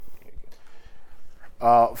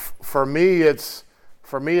For me, it's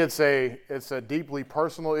a deeply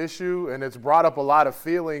personal issue, and it's brought up a lot of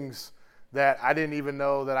feelings that I didn't even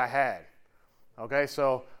know that I had. Okay,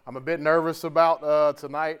 so I'm a bit nervous about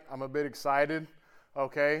tonight. I'm a bit excited.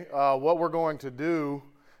 Okay, what we're going to do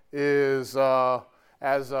is,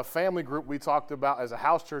 as a family group, we talked about, as a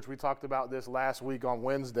house church, we talked about this last week on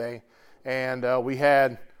Wednesday, and we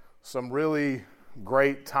had some really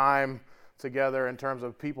great time together in terms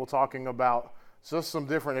of people talking about just some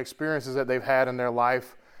different experiences that they've had in their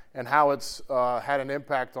life and how it's had an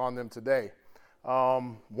impact on them today.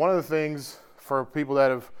 One of the things for people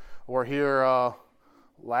that were here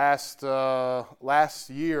last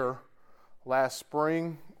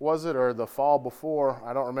spring, was it, or the fall before?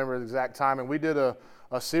 I don't remember the exact time. And we did a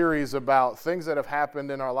series about things that have happened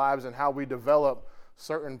in our lives and how we develop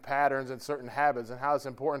certain patterns and certain habits and how it's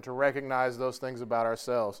important to recognize those things about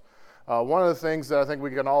ourselves. One of the things that I think we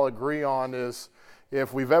can all agree on is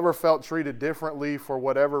if we've ever felt treated differently for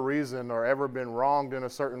whatever reason or ever been wronged in a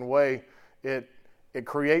certain way, it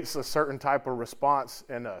creates a certain type of response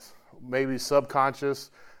in us, maybe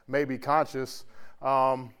subconscious, maybe conscious.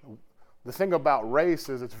 The thing about race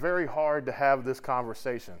is it's very hard to have this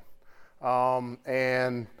conversation.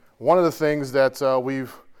 And one of the things that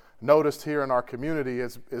we've noticed here in our community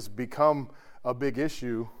is become a big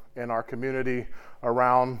issue in our community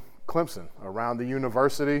around Clemson, around the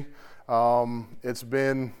university. It's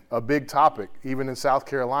been a big topic, even in South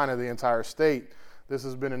Carolina, the entire state. This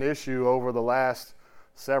has been an issue over the last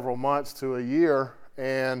several months to a year,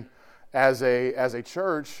 and as a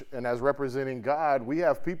church and as representing God, we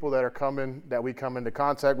have people that we come into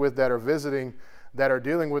contact with, that are visiting, that are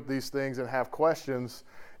dealing with these things and have questions.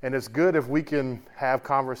 And it's good if we can have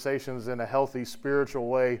conversations in a healthy spiritual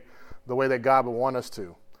way, the way that God would want us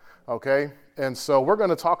to. Okay? And so we're going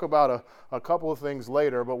to talk about a couple of things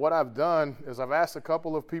later, but what I've done is I've asked a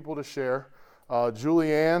couple of people to share.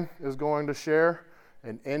 Julianne is going to share,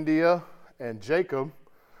 and India and Jacob.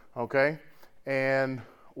 Okay? And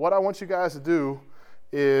what I want you guys to do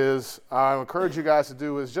is, I encourage you guys to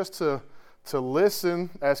do is just to listen,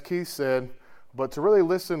 as Keith said, but to really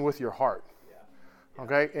listen with your heart.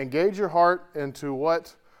 Okay? Engage your heart into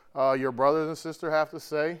what your brothers and sisters have to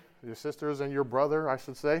say, your sisters and your brother, I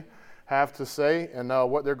should say, have to say, and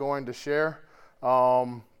what they're going to share.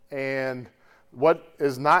 And what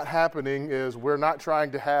is not happening is we're not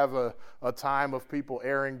trying to have a time of people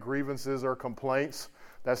airing grievances or complaints.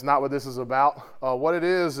 That's not what this is about. What it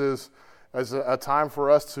is a time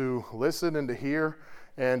for us to listen and to hear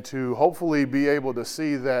and to hopefully be able to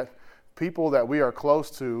see that people that we are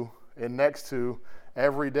close to and next to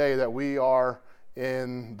every day, that we are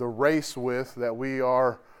in the race with, that we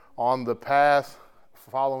are on the path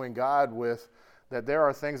following God with, that there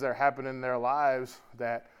are things that are happening in their lives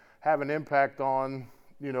that have an impact on,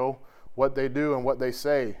 what they do and what they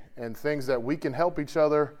say, and things that we can help each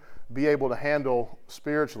other be able to handle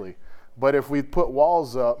spiritually. But if we put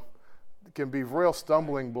walls up, it can be real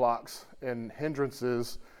stumbling blocks and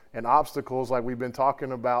hindrances and obstacles, like we've been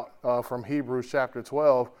talking about from Hebrews chapter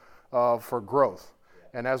 12 for growth.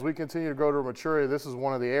 And as we continue to grow to maturity, this is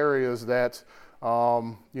one of the areas that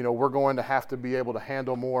we're going to have to be able to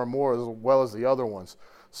handle more and more, as well as the other ones.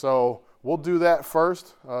 So we'll do that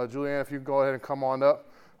first. Julianne, if you can go ahead and come on up.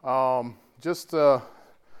 Just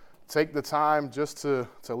take the time just to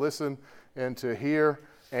listen and to hear.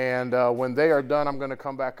 And when they are done, I'm going to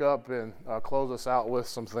come back up and close us out with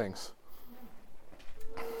some things.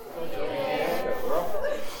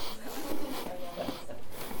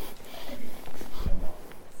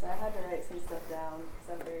 So I had to write some stuff down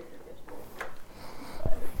because I'm very forgetful.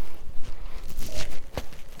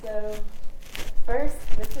 So first,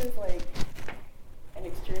 this is like an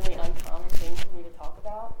extremely uncommon thing for me to talk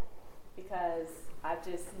about because I've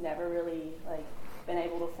just never really been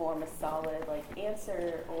able to form a solid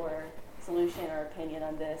answer or solution or opinion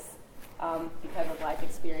on this because of life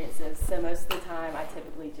experiences. So most of the time I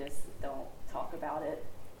typically just don't talk about it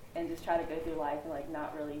and just try to go through life and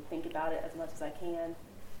not really think about it as much as I can.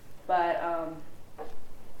 But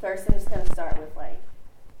first I'm just going to start with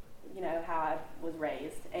how I was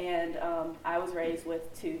raised. And I was raised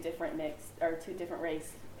with two different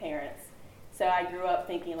race parents. So I grew up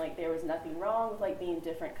thinking there was nothing wrong with being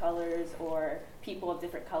different colors or people of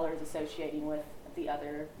different colors associating with the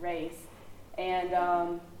other race. And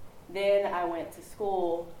then I went to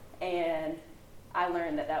school and I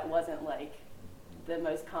learned that wasn't the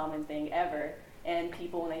most common thing ever. And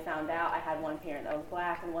people, when they found out I had one parent that was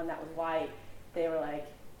black and one that was white, they were like,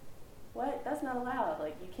 "What? That's not allowed.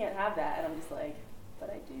 You can't have that." And I'm just like, "But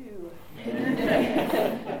I do."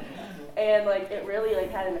 And it really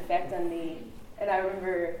had an effect on me. And I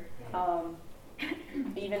remember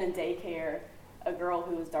even in daycare, a girl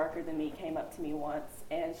who was darker than me came up to me once,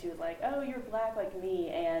 and she was like, "Oh, you're black like me."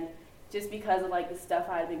 And just because of like the stuff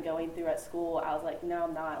I had been going through at school, I was like, "No,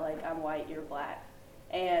 I'm not. Like, I'm white, you're black."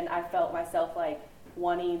 And I felt myself like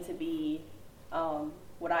wanting to be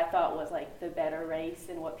what I thought was like the better race,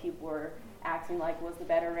 and what people were acting like was the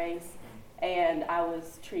better race. And I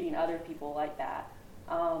was treating other people like that.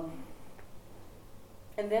 And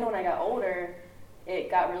then when I got older,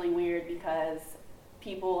 it got really weird because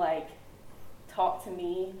people like talked to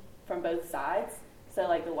me from both sides. So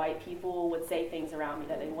like the white people would say things around me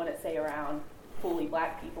that they wouldn't say around fully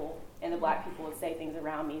black people, and the black people would say things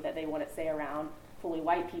around me that they wouldn't say around fully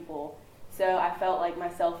white people. So I felt like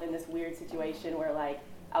myself in this weird situation where like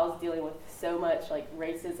I was dealing with so much like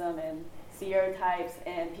racism and stereotypes,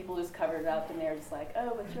 and people just covered it up, and they were just like,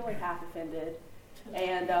 "Oh, but you're like half offended."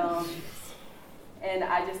 And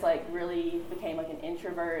I just like really became like an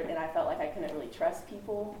introvert, and I felt like I couldn't really trust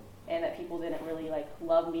people, and that people didn't really like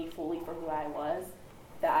love me fully for who I was,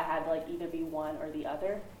 that I had to like either be one or the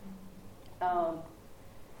other. So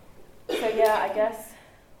yeah, I guess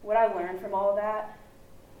what I learned from all of that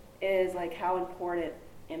is like how important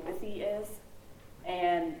empathy is,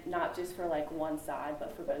 and not just for like one side,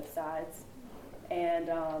 but for both sides. And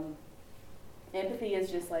empathy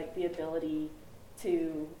is just like the ability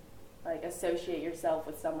to like associate yourself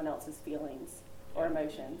with someone else's feelings or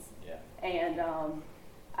emotions. Yeah. And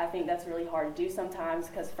I think that's really hard to do sometimes,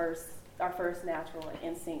 because our first natural like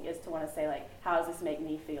instinct is to want to say like, how does this make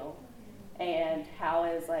me feel? And how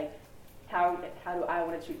do I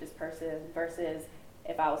want to treat this person, versus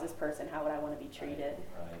if I was this person, how would I want to be treated?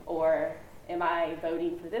 Right. Or am I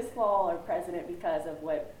voting for this law or president because of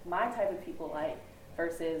what my type of people like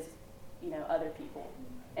versus, other people?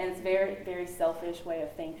 And it's a very, very selfish way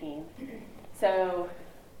of thinking. So,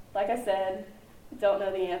 like I said, don't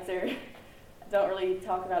know the answer. Don't really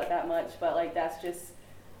talk about it that much, but like that's just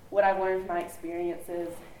what I've learned from my experiences.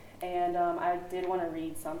 And I did want to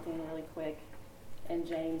read something really quick in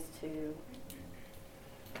James 2.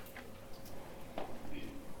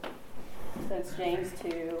 So it's James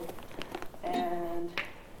 2, and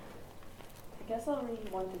I guess I'll read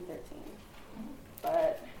 1 through 13.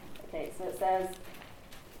 But, okay, so it says,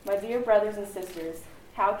 "My dear brothers and sisters,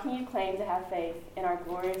 how can you claim to have faith in our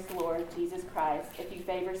glorious Lord Jesus Christ if you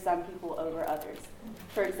favor some people over others?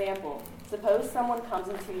 For example, suppose someone comes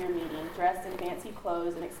into your meeting dressed in fancy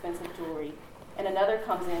clothes and expensive jewelry, and another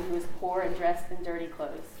comes in who is poor and dressed in dirty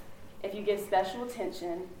clothes. If you give special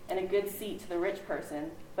attention and a good seat to the rich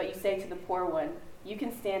person, but you say to the poor one, 'You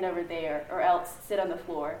can stand over there,' or else 'Sit on the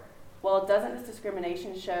floor,' well, doesn't this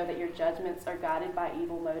discrimination show that your judgments are guided by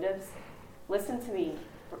evil motives? Listen to me,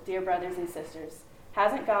 dear brothers and sisters.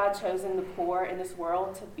 Hasn't God chosen the poor in this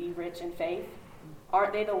world to be rich in faith?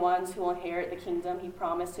 Aren't they the ones who will inherit the kingdom he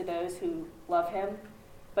promised to those who love him?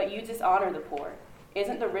 But you dishonor the poor.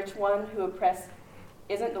 Isn't it the rich one who oppresses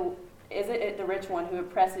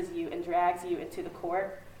you and drags you into the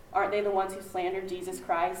court? Aren't they the ones who slander Jesus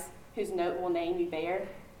Christ, whose notable name you bear?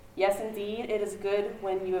 Yes, indeed, it is good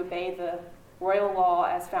when you obey the royal law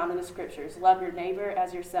as found in the scriptures. Love your neighbor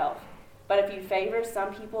as yourself. But if you favor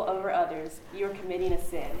some people over others, you are committing a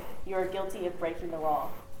sin. You are guilty of breaking the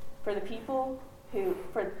law. For the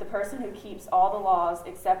person who keeps all the laws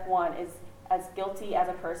except one is as guilty as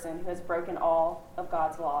a person who has broken all of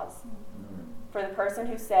God's laws. For the person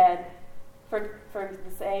who said, for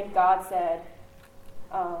the same God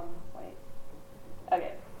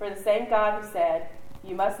who said,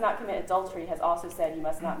 'You must not commit adultery,' has also said, 'You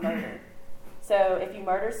must not murder.' So if you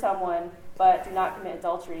murder someone but do not commit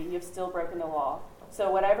adultery, you have still broken the law. So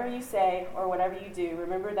whatever you say or whatever you do,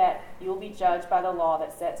 remember that you will be judged by the law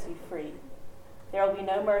that sets you free. There will be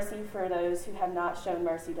no mercy for those who have not shown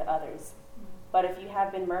mercy to others. But if you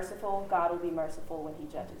have been merciful, God will be merciful when he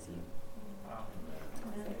judges you." Wow.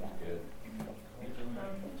 Good.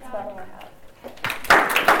 That's all I have.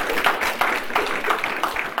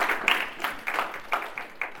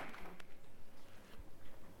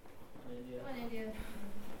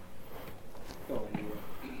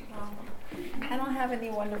 I don't have any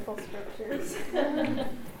wonderful scriptures.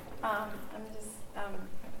 I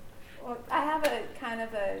have a kind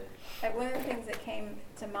of one of the things that came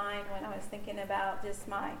to mind when I was thinking about just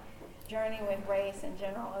my journey with race in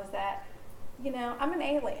general is that, I'm an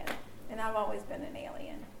alien, and I've always been an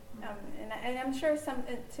alien. And I'm sure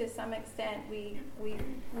to some extent we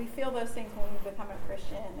feel those things when we become a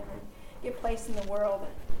Christian and we get placed in the world,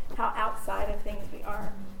 how outside of things we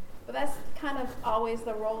are. But that's kind of always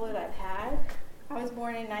the role that I've had. I was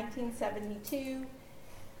born in 1972.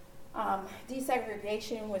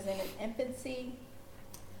 Desegregation was in its infancy.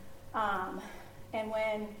 And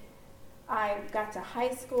when I got to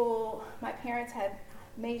high school, my parents had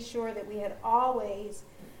made sure that we had always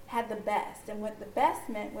had the best. And what the best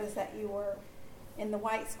meant was that you were in the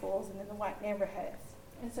white schools and in the white neighborhoods.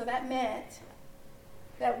 And so that meant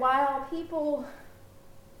that while people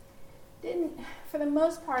didn't, for the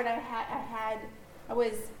most part, I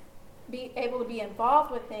was able to be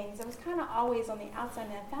involved with things. I was kind of always on the outside,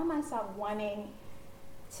 and I found myself wanting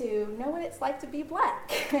to know what it's like to be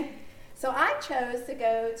black. So I chose to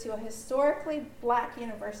go to a historically black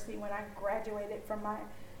university when I graduated from my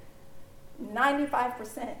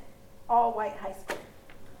 95% all-white high school,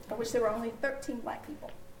 of which there were only 13 black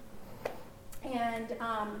people. And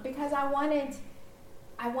because I wanted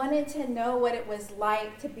to know what it was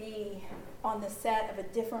like to be on the set of A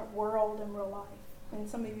Different World in real life. And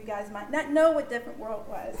some of you guys might not know what Different World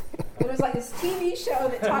was. It was like this TV show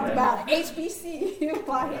that talked about HBCU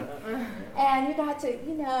life. And you got to,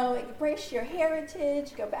 embrace your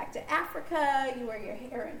heritage, go back to Africa, you wear your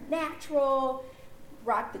hair in natural,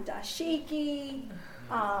 rock the dashiki,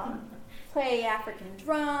 play African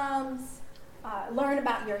drums, learn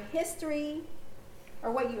about your history,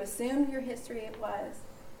 or what you assumed your history it was.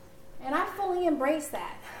 And I fully embraced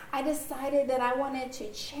that. I decided that I wanted to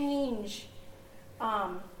change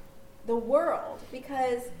the world,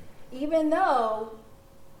 because even though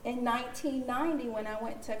in 1990 when I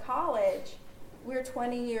went to college, we were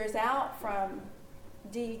 20 years out from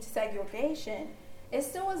desegregation, it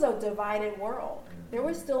still was a divided world. There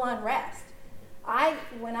was still unrest.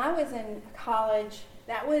 When I was in college,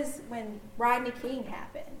 that was when Rodney King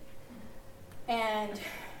happened. And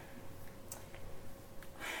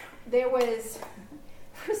there was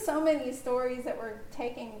so many stories that were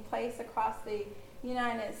taking place across the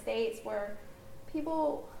United States where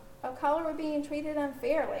people of color were being treated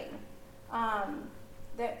unfairly.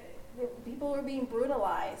 That people were being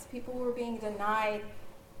brutalized. People were being denied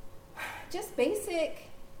just basic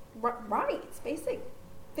rights, basic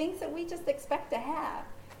things that we just expect to have.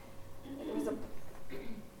 There was a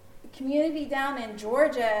community down in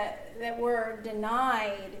Georgia that were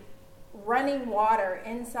denied running water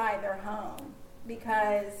inside their home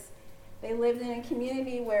because they lived in a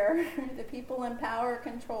community where the people in power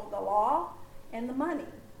controlled the law and the money.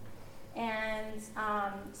 And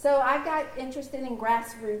so I got interested in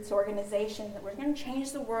grassroots organizations that were going to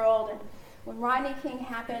change the world. And when Rodney King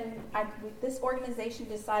happened, this organization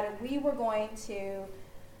decided we were going to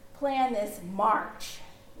plan this march.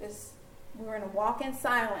 We were going to walk in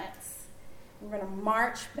silence. We were going to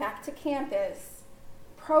march back to campus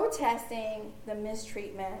protesting the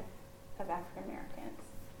mistreatment of African Americans.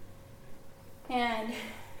 And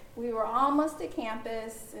we were almost at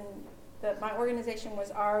campus, and my organization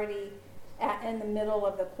was already in the middle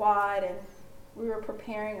of the quad, and we were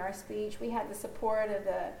preparing our speech. We had the support of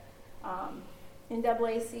the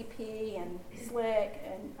NAACP and SLIC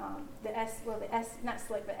and not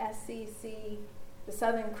SLIC, but SCC, the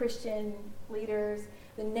Southern Christian leaders.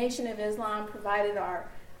 The Nation of Islam provided our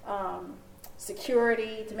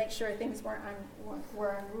security to make sure things were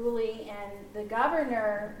unruly. And the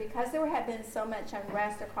governor, because there had been so much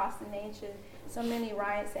unrest across the nation, so many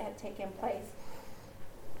riots that had taken place,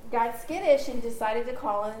 got skittish and decided to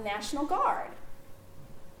call in the National Guard.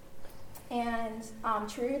 And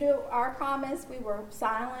true to our promise, we were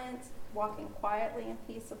silent, walking quietly and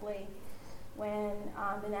peaceably when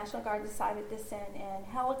the National Guard decided to send in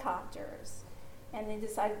helicopters, and they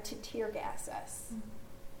decided to tear gas us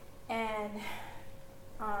and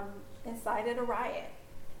incited a riot.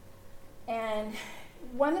 And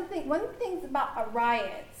one of the things about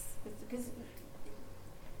riots is because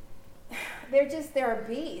they're a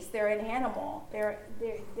beast, they're an animal. They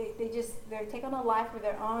take on a life of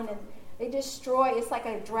their own, and they destroy. It's like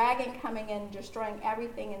a dragon coming in, destroying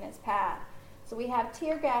everything in its path. So we have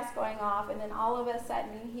tear gas going off, and then all of a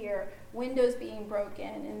sudden you hear windows being broken,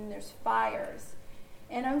 and there's fires.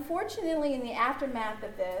 And unfortunately, in the aftermath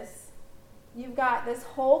of this, you've got this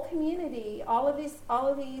whole community. All of these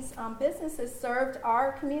businesses served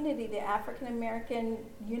our community, the African American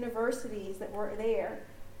universities that were there.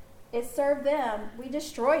 It served them. We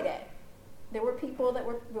destroyed it. There were people that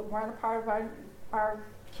weren't a part of our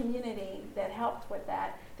community that helped with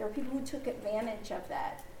that. There were people who took advantage of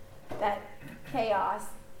that chaos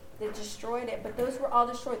that destroyed it. But those were all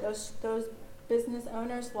destroyed. Those business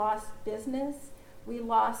owners lost business. We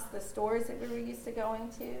lost the stores that we were used to going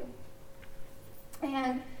to.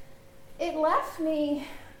 And it left me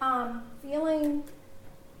feeling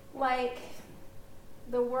like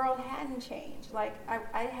the world hadn't changed. Like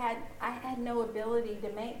I had no ability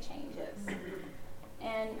to make changes.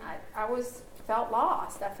 and I felt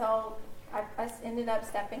lost. I ended up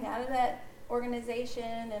stepping out of that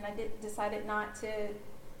organization, and I decided not to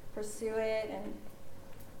pursue it, and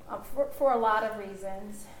for a lot of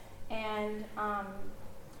reasons. And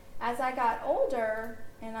as I got older,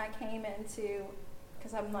 and I came into,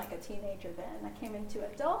 because I'm like a teenager then, I came into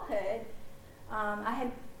adulthood. I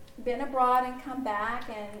had been abroad and come back,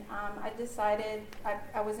 and I decided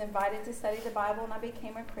I was invited to study the Bible, and I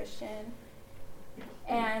became a Christian.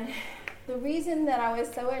 And the reason that I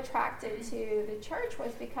was so attracted to the church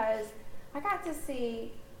was because I got to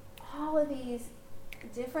see all of these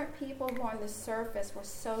different people who on the surface were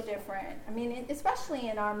so different. I mean, especially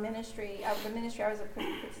in our ministry, the ministry I was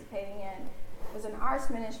participating in was an arts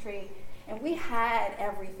ministry, and we had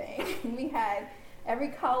everything. We had every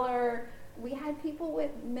color. We had people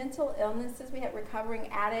with mental illnesses. We had recovering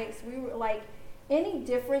addicts. We were like, any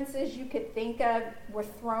differences you could think of were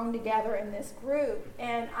thrown together in this group.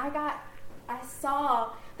 And I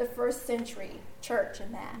saw the first century church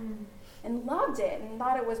in that and loved it and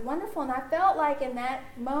thought it was wonderful. And I felt like in that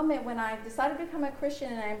moment when I decided to become a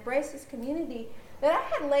Christian and I embraced this community, that I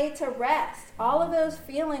had laid to rest all of those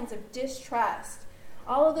feelings of distrust,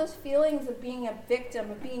 all of those feelings of being a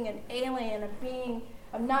victim, of being an alien,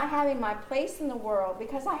 of not having my place in the world,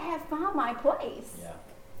 because I had found my place. Yeah.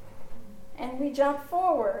 And we jumped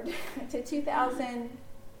forward to 2000.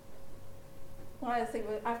 I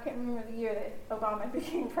can't remember the year that Obama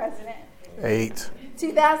became president.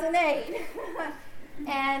 2008.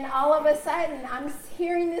 And all of a sudden, I'm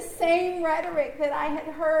hearing the same rhetoric that I had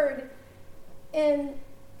heard in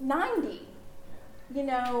 90. You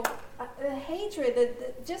know, the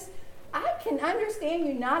hatred, just, I can understand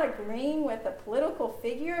you not agreeing with a political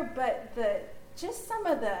figure, but just some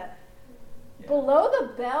of the below the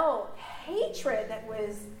belt hatred that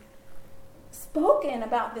was spoken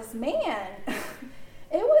about this man,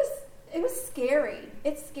 it was scary.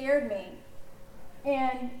 It scared me.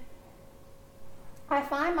 And I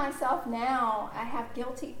find myself now, I have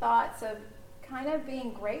guilty thoughts of kind of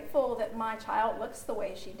being grateful that my child looks the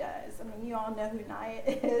way she does. I mean, you all know who Naya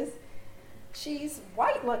is. She's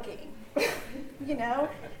white looking, you know.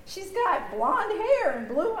 She's got blonde hair and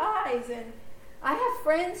blue eyes, and I have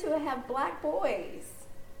friends who have black boys,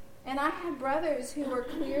 and I have brothers who are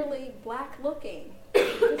clearly black looking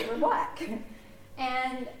because we're black.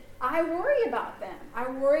 And I worry about them. I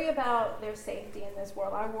worry about their safety in this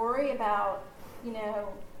world. I worry about, you know,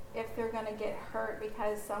 if they're going to get hurt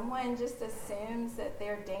because someone just assumes that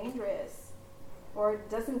they're dangerous or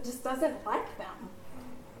doesn't like them.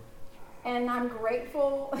 And I'm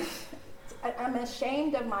grateful. I'm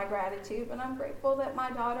ashamed of my gratitude, but I'm grateful that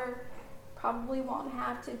my daughter probably won't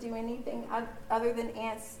have to do anything other than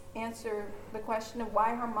answer the question of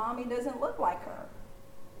why her mommy doesn't look like her.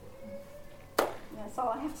 And that's all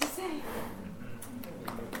I have to say.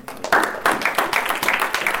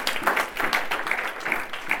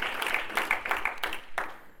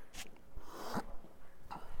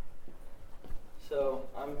 So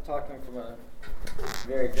I'm talking from a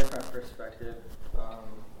very different perspective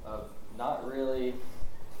of not really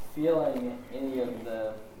feeling any of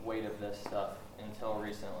the weight of this stuff until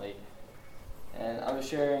recently. And I was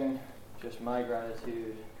sharing just my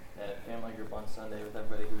gratitude at family group on Sunday with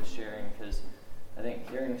everybody who was sharing, because I think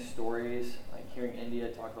hearing stories, like hearing India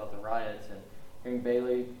talk about the riots and hearing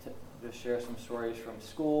Bailey just share some stories from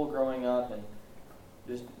school growing up, and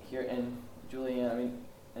just hear, and Julianne, I mean,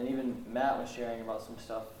 and even Matt was sharing about some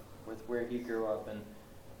stuff with where he grew up. And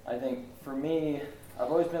I think for me, I've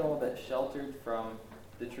always been a little bit sheltered from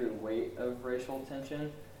the true weight of racial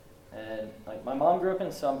tension. And like my mom grew up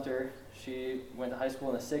in Sumter. She went to high school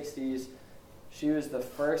in the 60s. She was the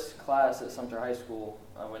first class at Sumter High School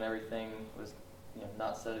when everything was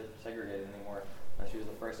not segregated anymore. She was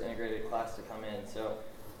the first integrated class to come in. So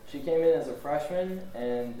she came in as a freshman,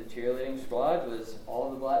 and the cheerleading squad was all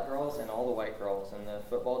of the black girls and all the white girls, and the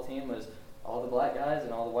football team was all the black guys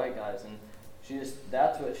and all the white guys. And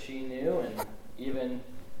that's what she knew. And even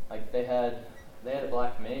like they had a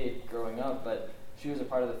black maid growing up, but she was a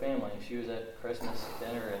part of the family. She was at Christmas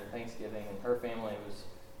dinner and Thanksgiving, and her family was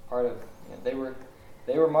part of. They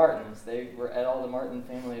were Martins. They were at all the Martin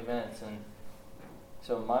family events, and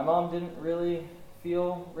so my mom didn't really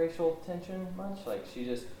feel racial tension much. Like she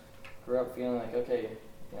just grew up feeling like, okay,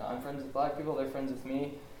 I'm friends with black people. They're friends with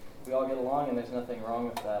me. We all get along, and there's nothing wrong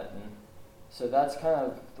with that. And so that's kind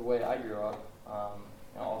of the way I grew up.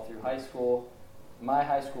 All through high school, my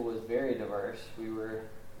high school was very diverse. We were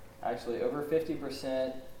actually over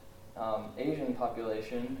 50% Asian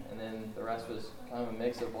population, and then the rest was kind of a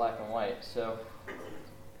mix of black and white. So,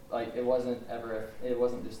 like, it wasn't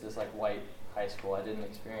just this like white high school. I didn't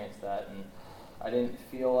experience that, and I didn't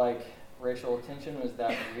feel like racial tension was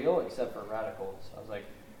that real except for radicals. I was like,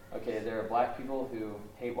 okay, there are black people who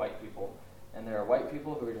hate white people, and there are white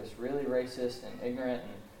people who are just really racist and ignorant,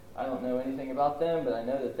 and I don't know anything about them, but I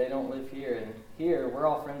know that they don't live here, and here we're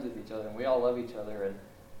all friends with each other, and we all love each other, and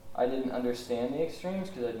I didn't understand the extremes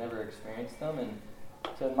because I'd never experienced them, and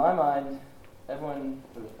so in my mind, everyone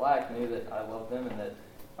who was black knew that I loved them and that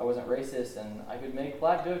I wasn't racist, and I could make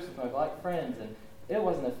black jokes with my black friends, and it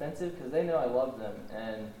wasn't offensive because they know I loved them,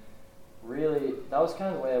 and really, that was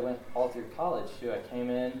kind of the way I went all through college too. I came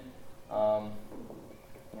in,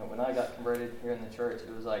 when I got converted here in the church,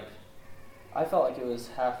 it was like, I felt like it was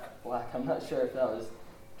half black. I'm not sure if that was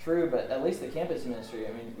true, but at least the campus ministry,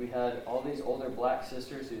 I mean, we had all these older black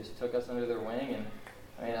sisters who just took us under their wing,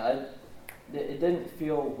 and it didn't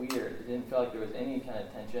feel weird. It didn't feel like there was any kind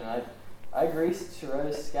of tension. I greased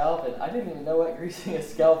Sharota's scalp, and I didn't even know what greasing a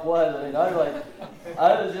scalp was. I mean,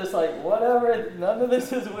 I was just like, whatever, none of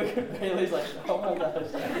this is weird. Bailey's like, oh my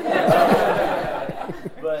gosh.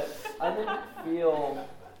 But I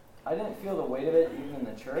didn't feel the weight of it even in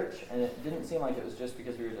the church, and it didn't seem like it was just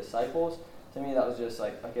because we were disciples. To me, that was just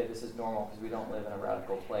like, okay, this is normal because we don't live in a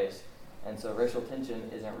radical place. And so racial tension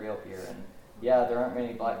isn't real here. And yeah, there aren't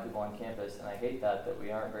many black people on campus, and I hate that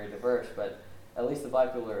we aren't very diverse, but at least the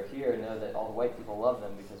black people who are here know that all the white people love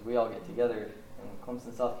them because we all get together in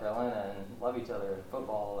Clemson, South Carolina, and love each other in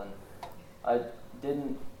football. And I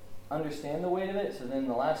didn't understand the weight of it, so then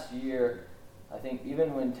the last year, I think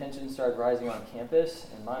even when tension started rising on campus,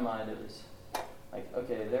 in my mind it was like,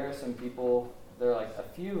 okay, there are like a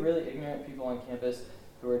few really ignorant people on campus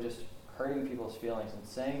who are just hurting people's feelings and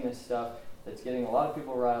saying this stuff that's getting a lot of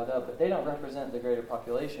people riled up, but they don't represent the greater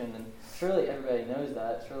population, and surely everybody knows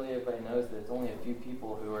that. Surely everybody knows that it's only a few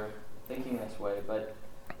people who are thinking this way, but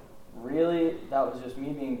really that was just me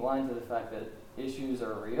being blind to the fact that issues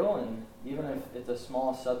are real, and even if it's a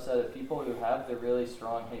small subset of people who have the really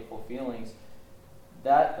strong hateful feelings,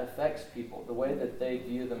 that affects people, the way that they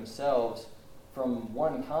view themselves from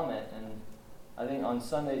one comment. And I think on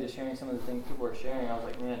Sunday, just hearing some of the things people were sharing, I was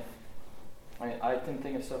like, man, I can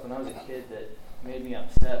think of stuff when I was a kid that made me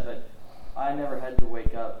upset, but I never had to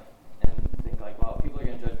wake up and think like, wow, people are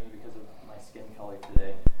going to judge me because of my skin color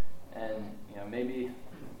today. And, maybe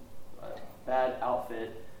a bad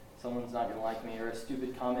outfit, someone's not going to like me, or a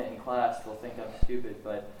stupid comment in class, they'll think I'm stupid.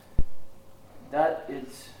 But that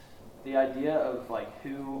is the idea of like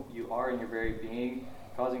who you are in your very being,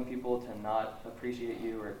 causing people to not appreciate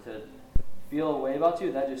you or to feel a way about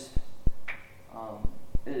you. That just,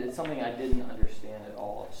 it's something I didn't understand at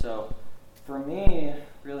all. So for me,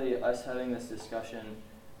 really, us having this discussion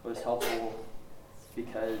was helpful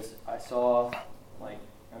because I saw, like,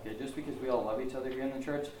 okay, just because we all love each other here in the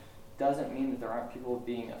church doesn't mean that there aren't people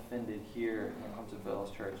being offended here in Clemson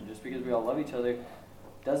Village Church. And just because we all love each other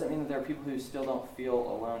doesn't mean that there are people who still don't feel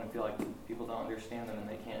alone and feel like people don't understand them and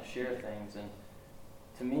they can't share things. And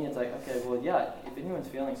to me, it's like, okay, well, yeah, if anyone's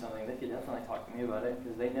feeling something, they could definitely talk to me about it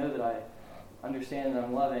because they know that I understand that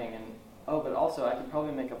I'm loving. And but also I could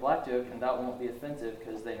probably make a black joke and that won't be offensive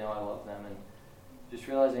because they know I love them. And just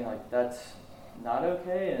realizing like that's not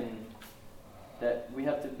okay, and that we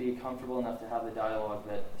have to be comfortable enough to have the dialogue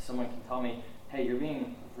that someone can tell me, hey, you're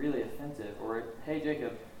being really offensive, or hey,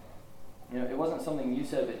 Jacob, it wasn't something you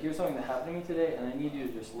said, but here's something that happened to me today, and I need you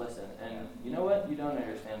to just listen. And you know what? You don't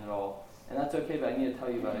understand at all. And that's okay, but I need to tell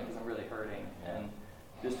you about it because I'm really hurting. And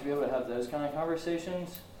just to be able to have those kind of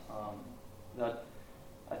conversations, that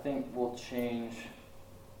I think will change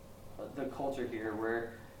the culture here,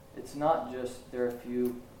 where it's not just there are a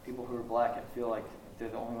few people who are black and feel like they're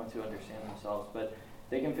the only ones who understand themselves, but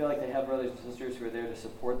they can feel like they have brothers and sisters who are there to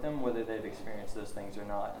support them, whether they've experienced those things or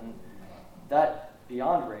not. And that,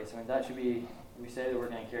 beyond race, that should be, we say that we're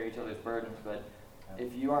going to carry each other's burdens, but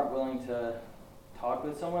if you aren't willing to talk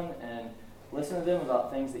with someone and listen to them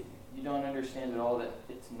about things that you don't understand at all, that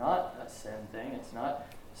it's not a sin thing, it's not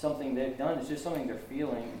something they've done, it's just something they're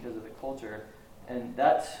feeling because of the culture, and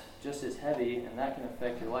that's just as heavy, and that can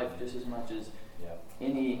affect your life just as much as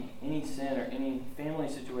any sin or any family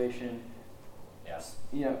situation,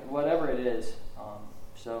 whatever it is.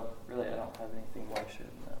 So really, I don't have anything more to share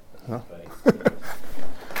than that.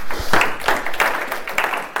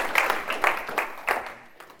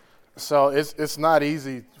 So it's not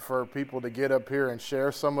easy for people to get up here and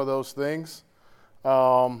share some of those things,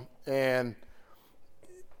 and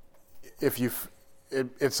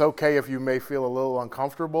it's okay if you may feel a little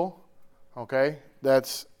uncomfortable. Okay,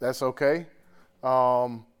 that's okay.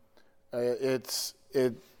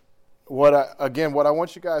 What I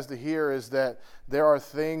want you guys to hear is that there are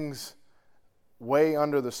things way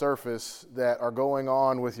under the surface that are going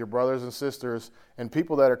on with your brothers and sisters and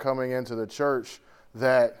people that are coming into the church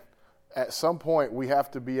that at some point we have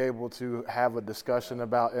to be able to have a discussion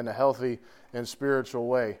about in a healthy and spiritual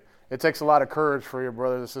way. It takes a lot of courage for your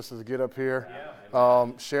brothers and sisters to get up here,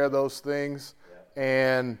 share those things,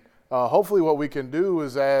 and hopefully what we can do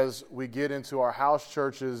is as we get into our house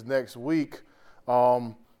churches next week,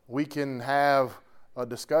 we can have a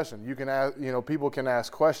discussion. You can ask, people can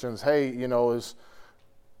ask questions. Hey,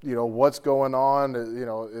 what's going on?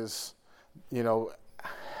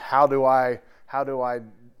 How do I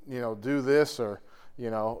do this, or,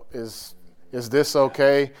 is this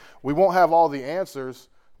okay? We won't have all the answers,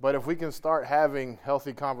 but if we can start having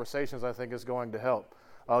healthy conversations, I think it's going to help.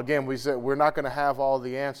 Again, we said we're not going to have all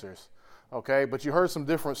the answers, okay? But you heard some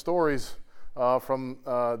different stories from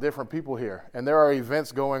different people here, and there are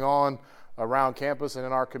events going on around campus and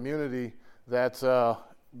in our community that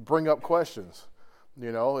bring up questions.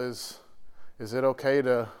 Is it okay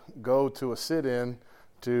to go to a sit-in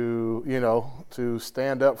to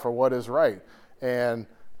stand up for what is right? And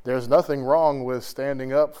there's nothing wrong with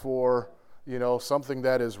standing up for something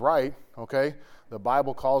that is right. Okay, the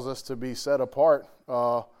Bible calls us to be set apart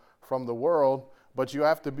from the world, but you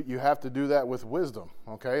have to do that with wisdom.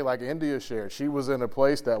 Okay, like India shared, she was in a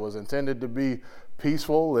place that was intended to be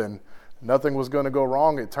peaceful and nothing was going to go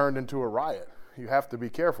wrong. It turned into a riot. You have to be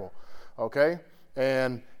careful. Okay,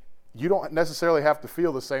 and you don't necessarily have to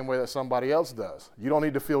feel the same way that somebody else does. You don't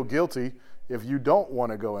need to feel guilty if you don't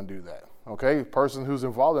want to go and do that. Okay, the person who's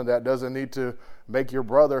involved in that doesn't need to make your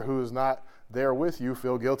brother who is not there with you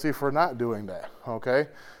feel guilty for not doing that. Okay,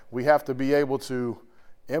 we have to be able to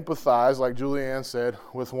empathize, like Julianne said,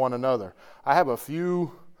 with one another. I have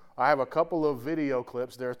a couple of video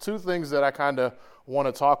clips. There are two things that I kind of want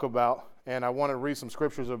to talk about, and I want to read some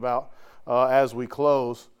scriptures about as we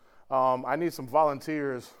close. I need some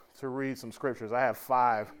volunteers to read some scriptures. I have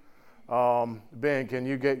 5. Ben, can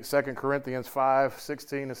you get 2 Corinthians 5,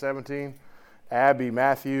 16 to 17? Abby,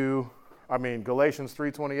 Galatians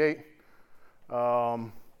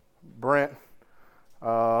 3:28. Brent,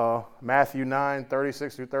 Matthew 9,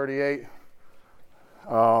 36 through 38.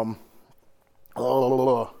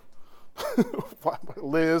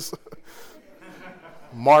 Liz,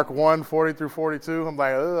 Mark 1, 40 through 42. I'm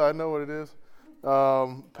like, I know what it is.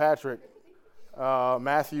 Patrick,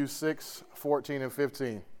 Matthew 6, 14 and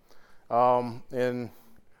 15. And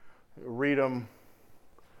read them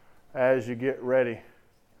as you get ready.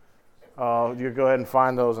 You go ahead and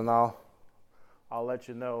find those, and I'll let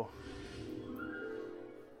you know.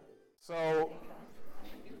 So,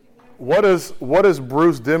 what does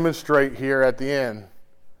Bruce demonstrate here at the end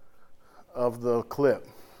of the clip?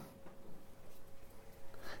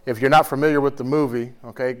 If you're not familiar with the movie,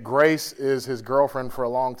 okay, Grace is his girlfriend for a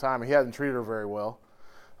long time, and he hasn't treated her very well,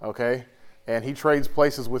 okay? And he trades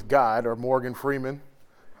places with God, or Morgan Freeman,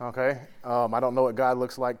 okay? I don't know what God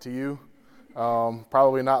looks like to you.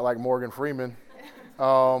 Probably not like Morgan Freeman.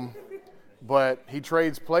 But he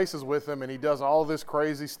trades places with him, and he does all this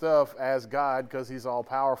crazy stuff as God because he's all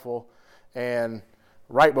powerful. And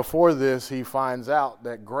right before this, he finds out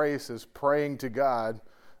that Grace is praying to God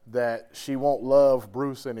that she won't love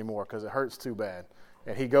Bruce anymore because it hurts too bad.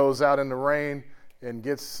 And he goes out in the rain and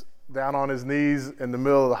gets down on his knees in the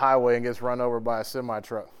middle of the highway and gets run over by a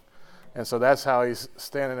semi-truck. And so that's how he's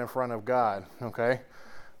standing in front of God, okay?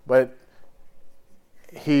 But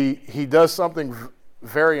he does something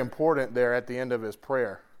very important there at the end of his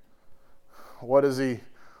prayer. What does he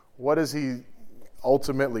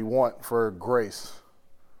ultimately want for Grace?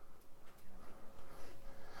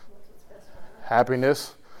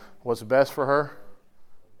 Happiness. What's best for her?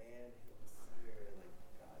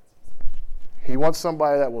 He wants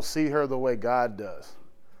somebody that will see her the way God does.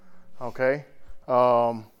 Okay?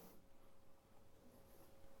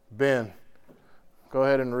 Ben, go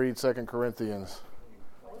ahead and read 2 Corinthians.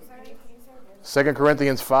 2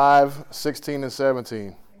 Corinthians 5, 16 and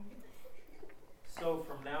 17. So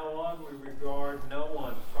from now on we regard no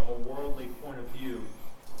one from a worldly point of view.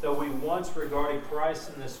 Though we once regarded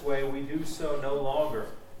Christ in this way, we do so no longer.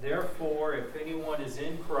 Therefore, if anyone is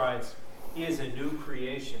in Christ, he is a new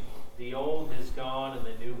creation. The old has gone and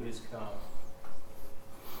the new has come.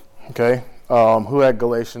 Okay. Who had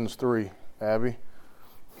Galatians 3? Abby?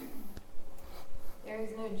 There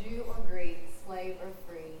is no Jew or Greek, slave or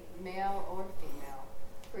free, male or female,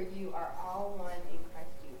 for you are all one in Christ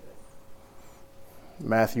Jesus.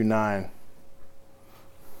 Matthew 9.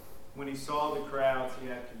 When he saw the crowds, he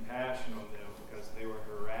had compassion on them because they were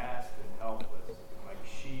harassed and helpless, like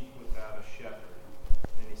sheep without a shepherd.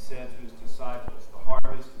 And he said to his disciples, the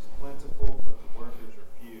harvest is plentiful, but the workers are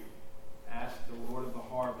few. Ask the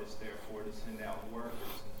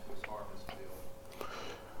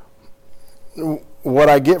what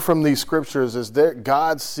I get from these scriptures is that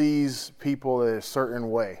God sees people in a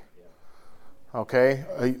certain way. Okay?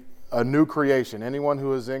 A new creation. Anyone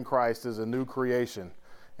who is in Christ is a new creation.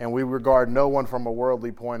 And we regard no one from a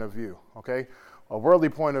worldly point of view. Okay? A worldly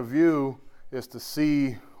point of view is to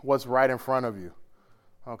see what's right in front of you.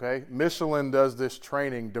 Okay? Michelin does this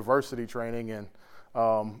training, diversity training, and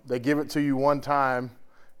they give it to you one time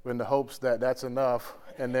in the hopes that that's enough.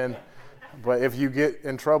 And then, but if you get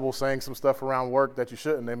in trouble saying some stuff around work that you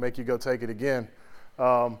shouldn't, they make you go take it again.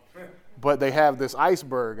 But they have this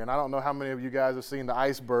iceberg, and I don't know how many of you guys have seen the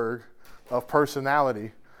iceberg of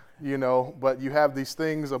personality, but you have these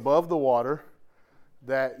things above the water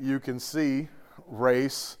that you can see: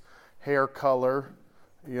 race, hair color,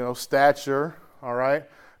 stature, all right?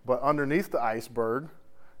 But underneath the iceberg,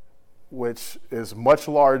 which is much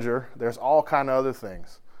larger, there's all kind of other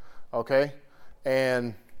things, okay?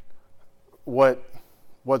 And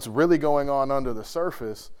what's really going on under the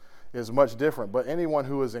surface is much different. But anyone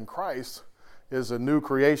who is in Christ is a new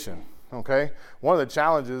creation, okay? One of the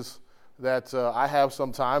challenges that I have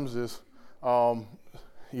sometimes is,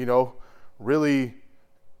 really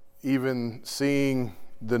even seeing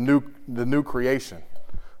the new creation,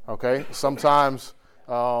 okay? Sometimes,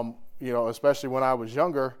 especially when I was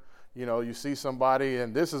younger, you see somebody,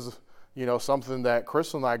 and this is, something that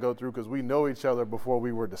Crystal and I go through because we know each other before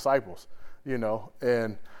we were disciples,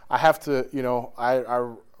 and I have to,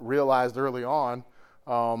 I realized early on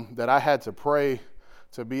that I had to pray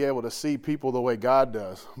to be able to see people the way God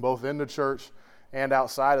does, both in the church and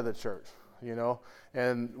outside of the church,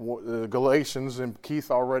 and the Galatians, and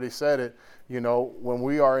Keith already said it, when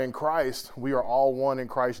we are in Christ, we are all one in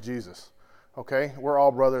Christ Jesus, okay? We're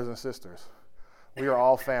all brothers and sisters. We are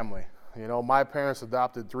all family. My parents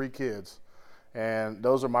adopted 3 kids, and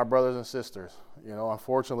those are my brothers and sisters.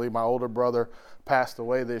 Unfortunately, my older brother passed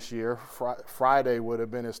away this year. Friday would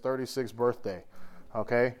have been his 36th birthday,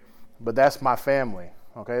 okay? But that's my family,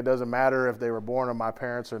 okay? It doesn't matter if they were born of my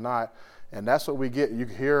parents or not, and that's what we get. You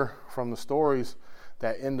hear from the stories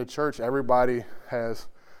that in the church, everybody has,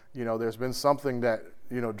 there's been something that,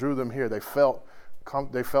 drew them here. They felt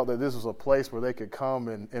that this was a place where they could come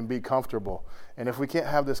and be comfortable. And if we can't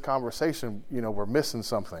have this conversation, we're missing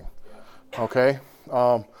something, okay?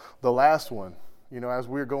 The last one, as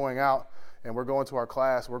we're going out and we're going to our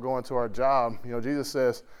class, we're going to our job, Jesus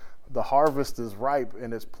says, the harvest is ripe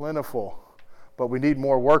and it's plentiful, but we need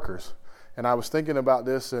more workers. And I was thinking about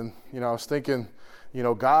this, and, I was thinking,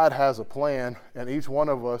 God has a plan, and each one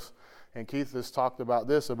of us, and Keith has talked about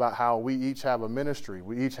this, about how we each have a ministry.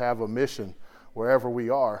 We each have a mission wherever we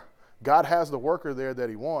are. God has the worker there that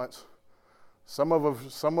he wants. Some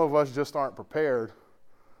of us just aren't prepared,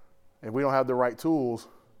 and we don't have the right tools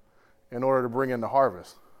in order to bring in the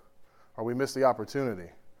harvest, or we miss the opportunity.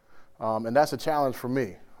 And that's a challenge for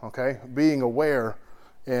me, okay? Being aware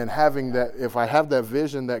and having that, if I have that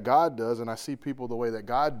vision that God does and I see people the way that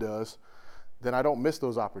God does, then I don't miss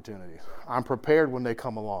those opportunities. I'm prepared when they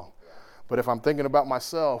come along. But if I'm thinking about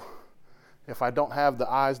myself, if I don't have the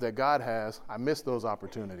eyes that God has, I miss those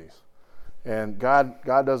opportunities. And God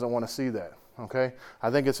doesn't want to see that, okay?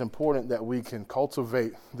 I think it's important that we can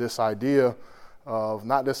cultivate this idea of,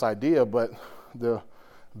 not this idea, but the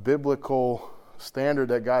biblical standard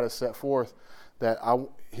that God has set forth, that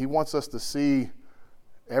he wants us to see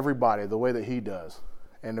everybody the way that he does.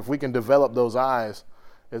 And if we can develop those eyes,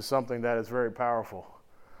 it's something that is very powerful.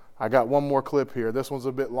 I got one more clip here. This one's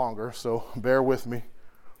a bit longer, so bear with me.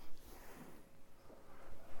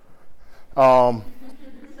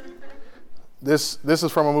 This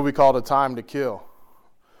is from a movie called A Time to Kill.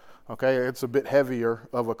 Okay, it's a bit heavier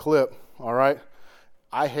of a clip, all right?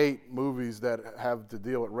 I hate movies that have to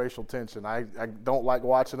deal with racial tension. I don't like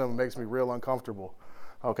watching them. It makes me real uncomfortable,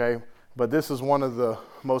 okay? But this is one of the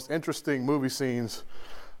most interesting movie scenes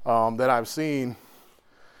that I've seen.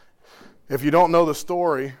 If you don't know the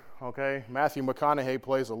story, okay, Matthew McConaughey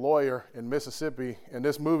plays a lawyer in Mississippi, and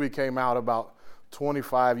this movie came out about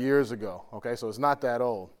 25 years ago, okay, so it's not that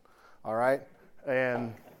old, all right?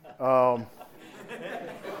 And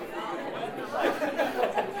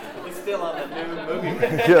It's still on the new movie.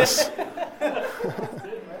 yes.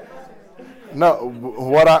 No,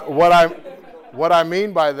 what I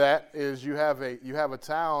mean by that is you have a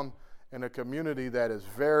town and a community that is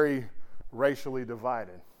very racially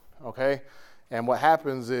divided, okay? And what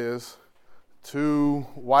happens is 2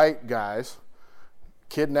 white guys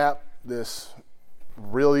kidnap this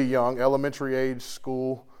really young, elementary age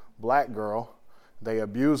school black girl. They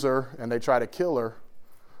abuse her and they try to kill her,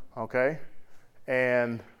 okay?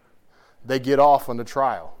 And they get off on the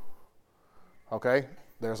trial, okay?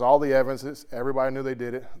 There's all the evidence. Everybody knew they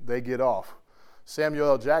did it. They get off. Samuel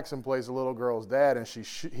L. Jackson plays the little girl's dad, and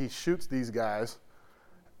he shoots these guys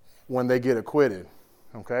when they get acquitted,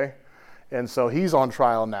 okay? And so he's on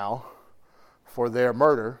trial now for their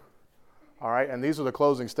murder, all right? And these are the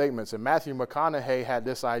closing statements. And Matthew McConaughey had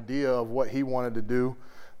this idea of what he wanted to do,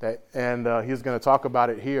 and he's going to talk about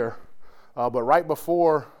it here. But right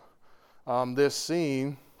before this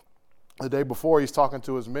scene, the day before, he's talking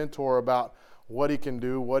to his mentor about what he can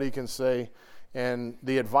do, what he can say, and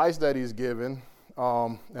the advice that he's given,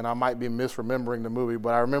 and I might be misremembering the movie,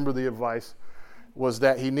 but I remember the advice was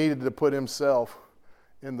that he needed to put himself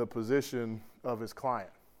in the position of his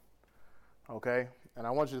client, okay? And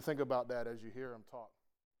I want you to think about that as you hear him talk.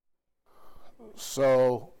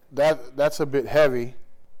 So that's a bit heavy,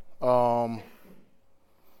 but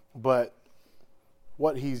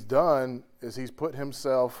what he's done is he's put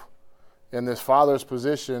himself in this father's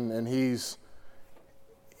position, and he's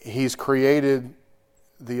created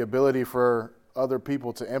the ability for other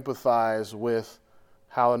people to empathize with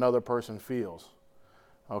how another person feels,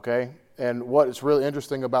 okay? And what is really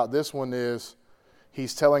interesting about this one is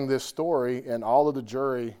he's telling this story, and all of the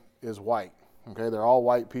jury is white, okay? They're all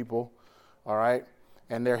white people, all right?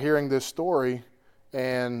 And they're hearing this story,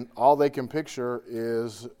 and all they can picture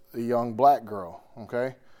is a young black girl,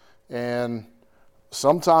 okay? And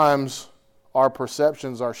sometimes our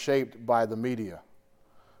perceptions are shaped by the media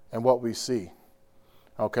and what we see,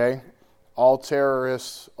 okay? All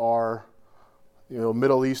terrorists are,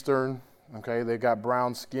 Middle Eastern, okay? They got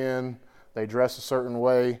brown skin, they dress a certain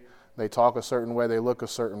way, they talk a certain way, they look a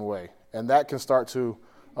certain way. And that can start to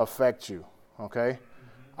affect you, okay?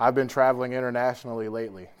 I've been traveling internationally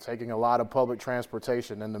lately, taking a lot of public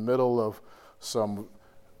transportation in the middle of some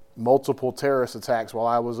multiple terrorist attacks while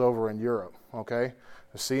I was over in Europe, okay?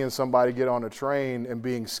 Seeing somebody get on a train and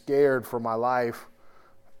being scared for my life,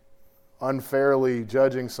 unfairly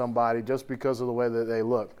judging somebody just because of the way that they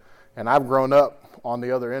look. And I've grown up on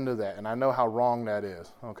the other end of that, and I know how wrong that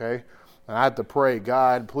is, okay? And I have to pray,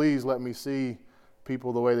 God, please let me see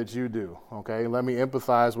people the way that you do, okay? Let me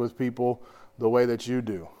empathize with people the way that you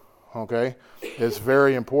do, okay? It's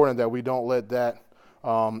very important that we don't let that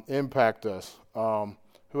impact us.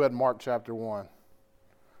 Who had Mark chapter 1?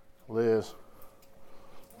 Liz.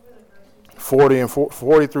 40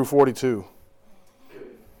 through 42.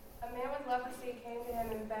 A man with leprosy came to him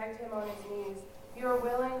and begged him on his knees, "If you are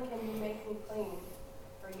willing, can you make me clean?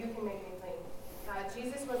 Or you can make me clean."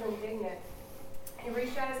 Jesus was indignant. He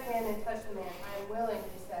reached out his hand and touched the man. "I am willing,"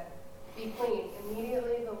 he said. "Be clean."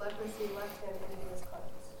 Immediately the leprosy left him and he was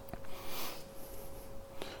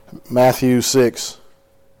cleansed. Matthew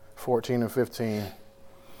 6:14 and 15.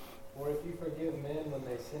 Or if you forgive men when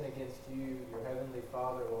they sin against you, your heavenly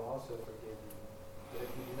Father will also forgive you. But if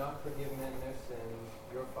you do not forgive men their sins,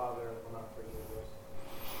 your Father will not forgive yours.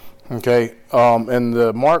 Okay, in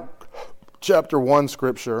the Mark chapter 1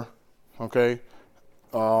 scripture, okay,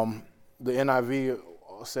 the NIV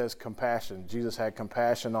says compassion. Jesus had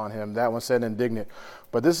compassion on him. That one said indignant.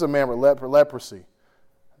 But this is a man with leprosy.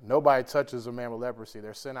 Nobody touches a man with leprosy.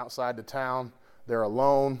 They're sent outside the town. They're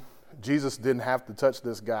alone. Jesus didn't have to touch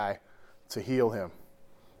this guy to heal him,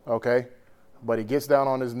 okay? But he gets down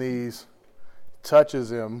on his knees, touches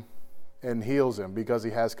him, and heals him because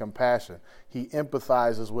he has compassion. He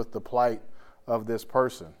empathizes with the plight of this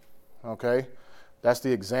person, okay? That's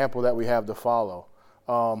the example that we have to follow.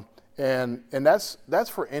 And that's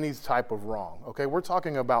for any type of wrong, okay? We're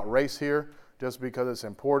talking about race here just because it's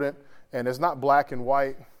important, and it's not black and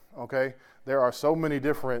white, okay? There are so many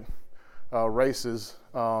different races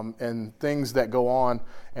and things that go on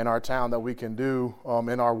in our town that we can do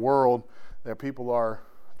in our world that people are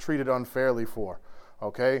treated unfairly for,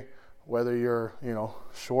 okay? Whether you're,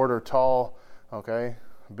 short or tall, okay,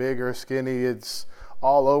 big or skinny, it's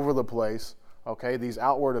all over the place, okay? These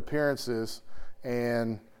outward appearances,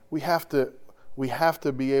 and we have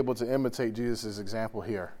to be able to imitate Jesus' example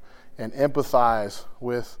here and empathize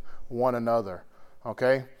with one another,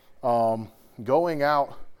 okay? Going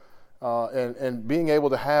out and being able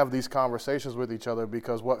to have these conversations with each other,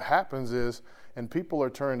 because what happens is, and people are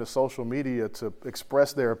turning to social media to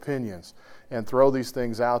express their opinions and throw these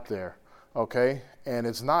things out there, okay? And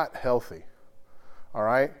it's not healthy, all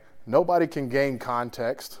right? Nobody can gain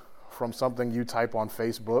context from something you type on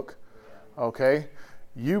Facebook, okay?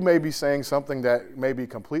 You may be saying something that may be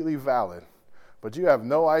completely valid, but you have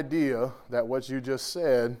no idea that what you just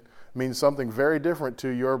said means something very different to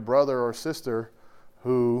your brother or sister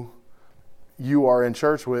who you are in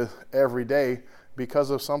church with every day because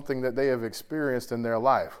of something that they have experienced in their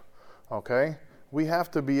life, okay? we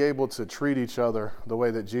have to be able to treat each other the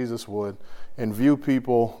way that Jesus would and view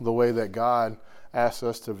people the way that God asks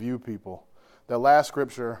us to view people. The last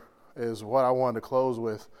scripture is what I wanted to close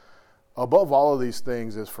with. Above all of these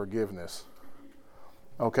things is forgiveness.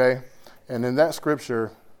 Okay? And in that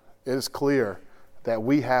scripture, it is clear that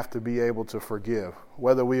we have to be able to forgive.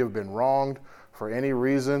 Whether we have been wronged for any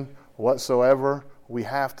reason whatsoever, we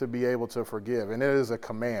have to be able to forgive. And it is a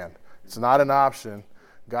command. It's not an option.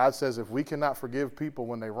 God says if we cannot forgive people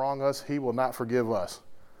when they wrong us, he will not forgive us.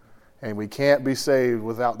 And we can't be saved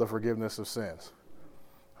without the forgiveness of sins.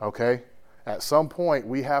 Okay? At some point,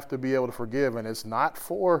 we have to be able to forgive, and it's not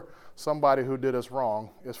for somebody who did us wrong.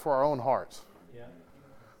 It's for our own hearts. Yeah.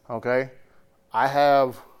 Okay? I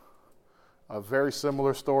have a very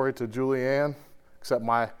similar story to Julianne, except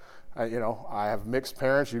I have mixed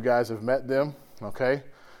parents. You guys have met them. Okay?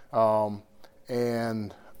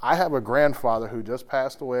 And I have a grandfather who just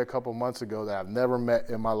passed away a couple months ago that I've never met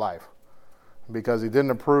in my life because he didn't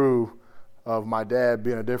approve of my dad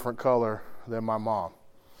being a different color than my mom.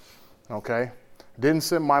 Okay? Didn't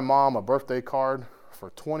send my mom a birthday card for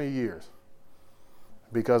 20 years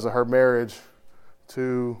because of her marriage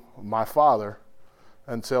to my father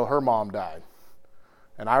until her mom died.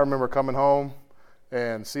 And I remember coming home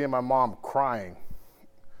and seeing my mom crying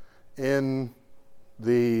in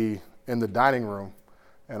the dining room.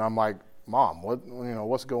 And I'm like, Mom,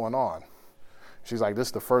 what's going on? She's like, this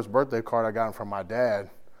is the first birthday card I got from my dad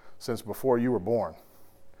since before you were born.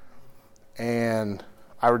 And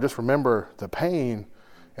I just remember the pain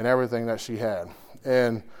and everything that she had.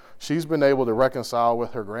 And she's been able to reconcile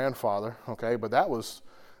with her grandfather, okay? But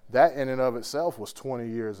that in and of itself was 20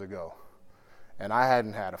 years ago. And I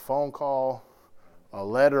hadn't had a phone call, a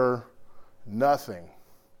letter, nothing.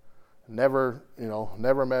 Never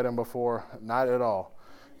met him before, not at all.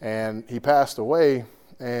 And he passed away,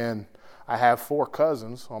 and I have 4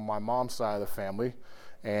 cousins on my mom's side of the family.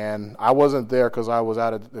 And I wasn't there because I was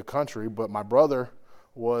out of the country, but my brother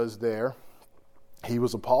was there. He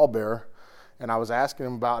was a pallbearer, and I was asking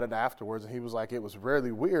him about it afterwards, and he was like, it was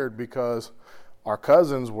really weird because our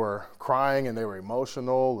cousins were crying and they were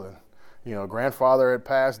emotional, and grandfather had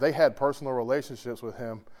passed. They had personal relationships with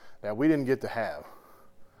him that we didn't get to have.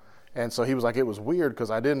 And so he was like, it was weird because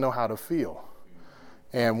I didn't know how to feel.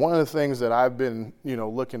 And one of the things that I've been,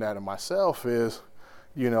 looking at in myself is,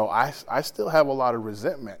 I still have a lot of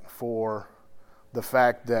resentment for the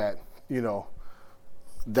fact that,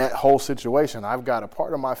 that whole situation. I've got a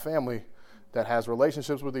part of my family that has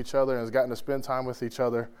relationships with each other and has gotten to spend time with each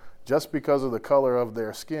other just because of the color of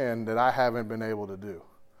their skin that I haven't been able to do.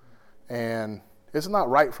 And it's not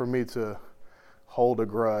right for me to hold a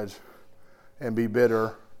grudge and be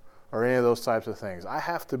bitter or any of those types of things. I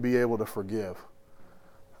have to be able to forgive.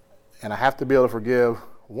 And I have to be able to forgive,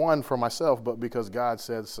 one, for myself, but because God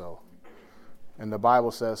said so. And the Bible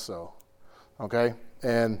says so. Okay?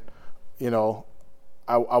 And,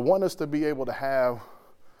 I want us to be able to have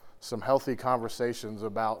some healthy conversations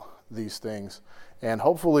about these things. And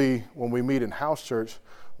hopefully when we meet in house church,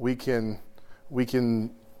 we can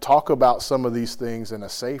talk about some of these things in a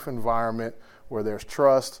safe environment where there's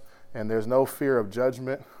trust and there's no fear of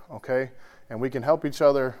judgment, okay? And we can help each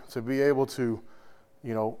other to be able to,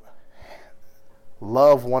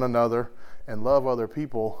 love one another and love other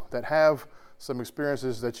people that have some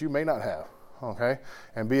experiences that you may not have, okay?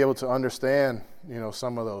 And be able to understand,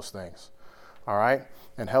 some of those things, all right?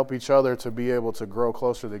 And help each other to be able to grow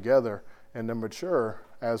closer together and to mature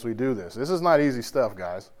as we do this. This is not easy stuff,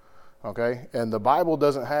 guys, okay? And the Bible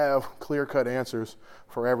doesn't have clear-cut answers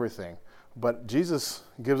for everything, but Jesus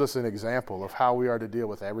gives us an example of how we are to deal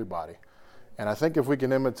with everybody. And I think if we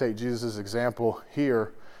can imitate Jesus' example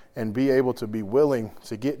here and be able to be willing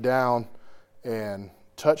to get down and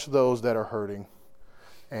touch those that are hurting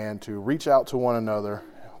and to reach out to one another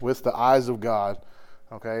with the eyes of God,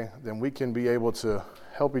 okay, then we can be able to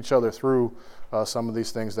help each other through some of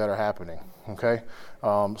these things that are happening, okay?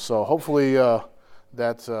 So hopefully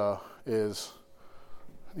that is,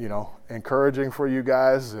 encouraging for you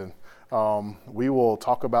guys, and we will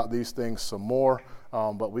talk about these things some more,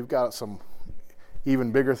 but we've got some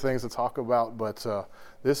even bigger things to talk about, but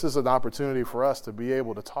this is an opportunity for us to be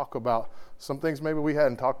able to talk about some things maybe we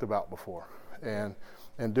hadn't talked about before and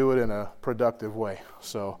do it in a productive way.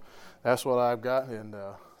 So that's what I've got, and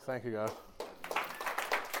thank you, guys.